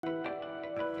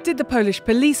Did the Polish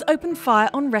police open fire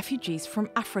on refugees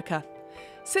from Africa?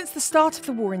 Since the start of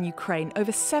the war in Ukraine,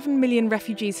 over 7 million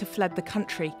refugees have fled the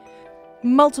country.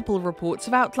 Multiple reports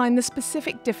have outlined the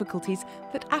specific difficulties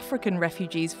that African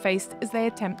refugees faced as they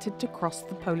attempted to cross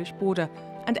the Polish border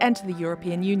and enter the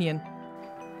European Union.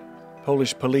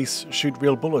 Polish police shoot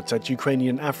real bullets at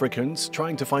Ukrainian Africans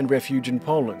trying to find refuge in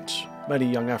Poland.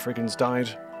 Many young Africans died,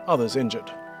 others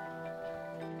injured.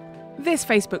 This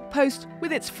Facebook post,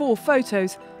 with its 4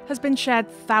 photos, has been shared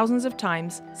thousands of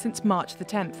times since March the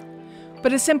 10th.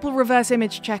 But a simple reverse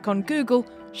image check on Google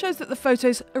shows that the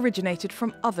photos originated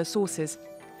from other sources.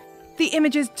 The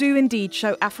images do indeed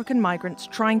show African migrants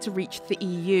trying to reach the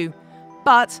EU,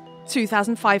 but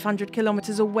 2,500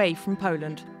 kilometres away from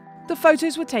Poland. The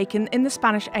photos were taken in the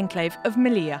Spanish enclave of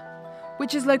Melilla,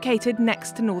 which is located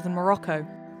next to northern Morocco.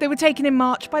 They were taken in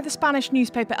March by the Spanish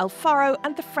newspaper El Faro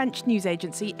and the French news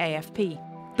agency AFP.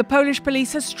 The Polish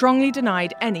police has strongly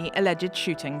denied any alleged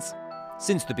shootings.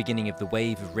 Since the beginning of the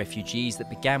wave of refugees that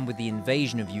began with the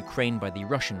invasion of Ukraine by the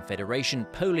Russian Federation,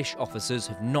 Polish officers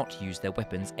have not used their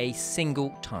weapons a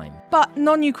single time. But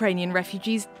non-Ukrainian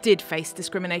refugees did face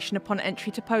discrimination upon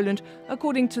entry to Poland,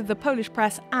 according to the Polish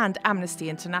press and Amnesty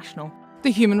International.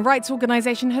 The human rights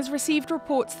organisation has received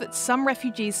reports that some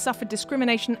refugees suffered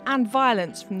discrimination and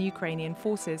violence from the Ukrainian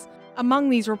forces. Among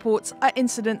these reports are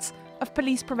incidents of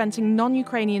police preventing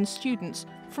non-Ukrainian students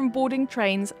from boarding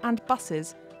trains and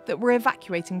buses that were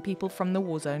evacuating people from the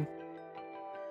war zone.